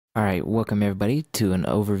Alright, welcome everybody to an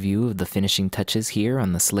overview of the finishing touches here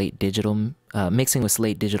on the Slate Digital, mixing with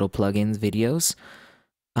Slate Digital plugins videos.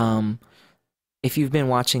 Um, if you've been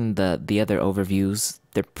watching the other overviews,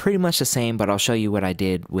 they're pretty much the same, but I'll show you what I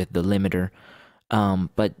did with the limiter.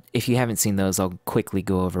 But if you haven't seen those, I'll quickly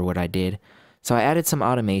go over what I did. So I added some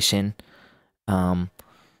automation.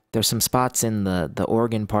 There's some spots in the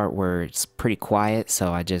organ part where it's pretty quiet,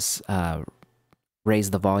 so I just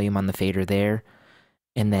raised the volume on the fader there.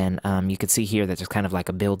 And then you can see here that there's kind of like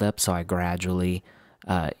a buildup, so I gradually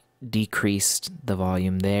decreased the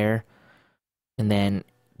volume there. And then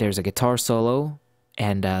there's a guitar solo,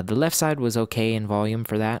 and the left side was okay in volume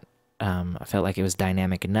for that. I felt like it was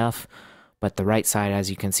dynamic enough, but the right side, as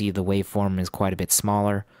you can see, the waveform is quite a bit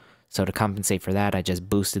smaller. So to compensate for that, I just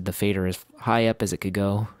boosted the fader as high up as it could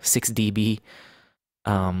go, 6 dB,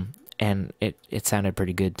 and it sounded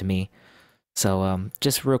pretty good to me. So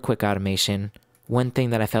just real quick automation. One thing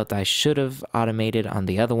that I felt I should have automated on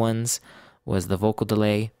the other ones was the vocal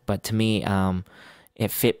delay, but to me,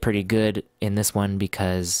 it fit pretty good in this one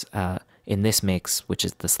because in this mix, which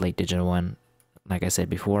is the Slate Digital one, like I said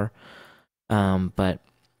before, but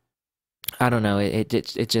I don't know,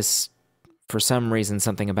 it just, for some reason,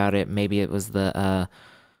 something about it, maybe it was the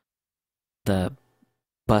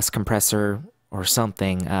bus compressor or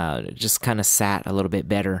something, it just kind of sat a little bit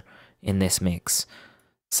better in this mix.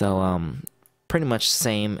 So pretty much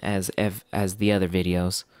same as the other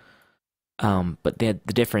videos, but the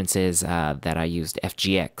difference is that I used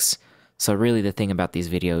FGX. So really the thing about these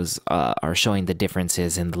videos are showing the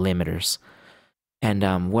differences in the limiters.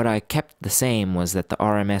 And what I kept the same was that the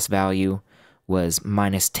RMS value was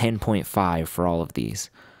minus 10.5 for all of these.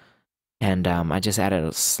 And I just added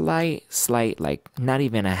a slight, like not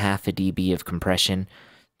even a half a dB of compression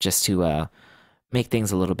just to make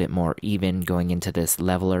things a little bit more even going into this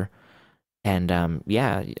leveler. And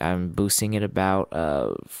yeah, I'm boosting it about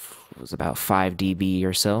it was about 5 dB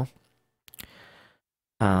or so.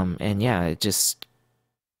 And yeah, this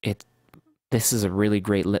is a really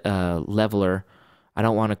great leveler. I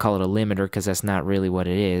don't want to call it a limiter because that's not really what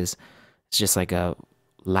it is. It's just like a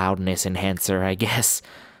loudness enhancer, I guess.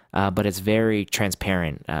 But it's very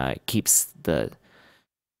transparent. It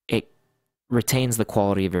retains the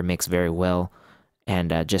quality of your mix very well,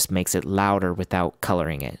 and just makes it louder without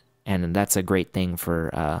coloring it. And that's a great thing for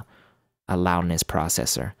a loudness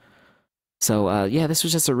processor. So yeah, this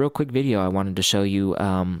was just a real quick video. I wanted to show you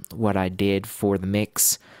what I did for the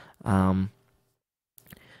mix.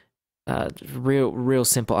 Real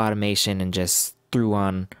simple automation, and just threw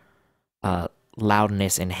on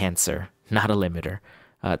loudness enhancer, not a limiter.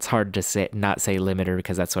 It's hard to not say limiter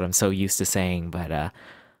because that's what I'm so used to saying, but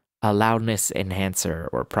a loudness enhancer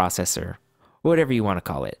or processor, whatever you want to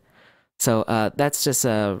call it. So that's just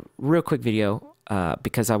a real quick video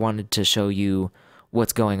because I wanted to show you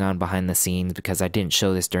what's going on behind the scenes, because I didn't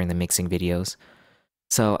show this during the mixing videos.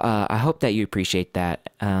 So I hope that you appreciate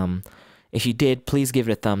that. If you did, please give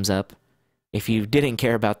it a thumbs up. If you didn't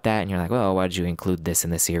care about that and you're like, well, why did you include this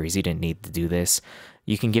in the series? You didn't need to do this.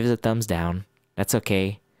 You can give it a thumbs down. That's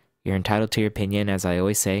okay. You're entitled to your opinion, as I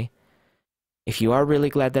always say. If you are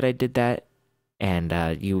really glad that I did that, and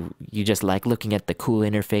you just like looking at the cool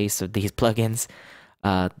interface of these plugins,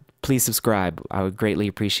 please subscribe. I would greatly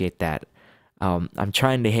appreciate that. I'm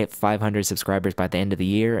trying to hit 500 subscribers by the end of the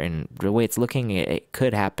year, and the way it's looking, it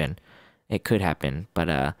could happen. It could happen,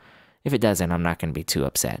 but if it doesn't, I'm not going to be too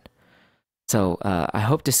upset. So I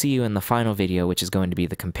hope to see you in the final video, which is going to be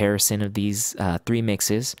the comparison of these 3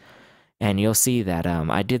 mixes. And you'll see that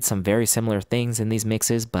I did some very similar things in these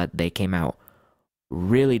mixes, but they came out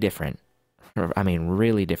really different. I mean,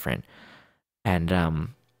 really different.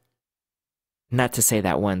 And not to say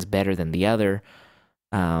that one's better than the other,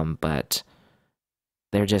 but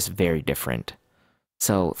they're just very different.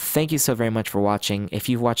 So thank you so very much for watching. If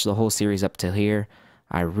you've watched the whole series up to here,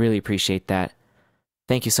 I really appreciate that.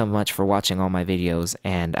 Thank you so much for watching all my videos,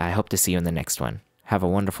 and I hope to see you in the next one. Have a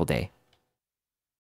wonderful day.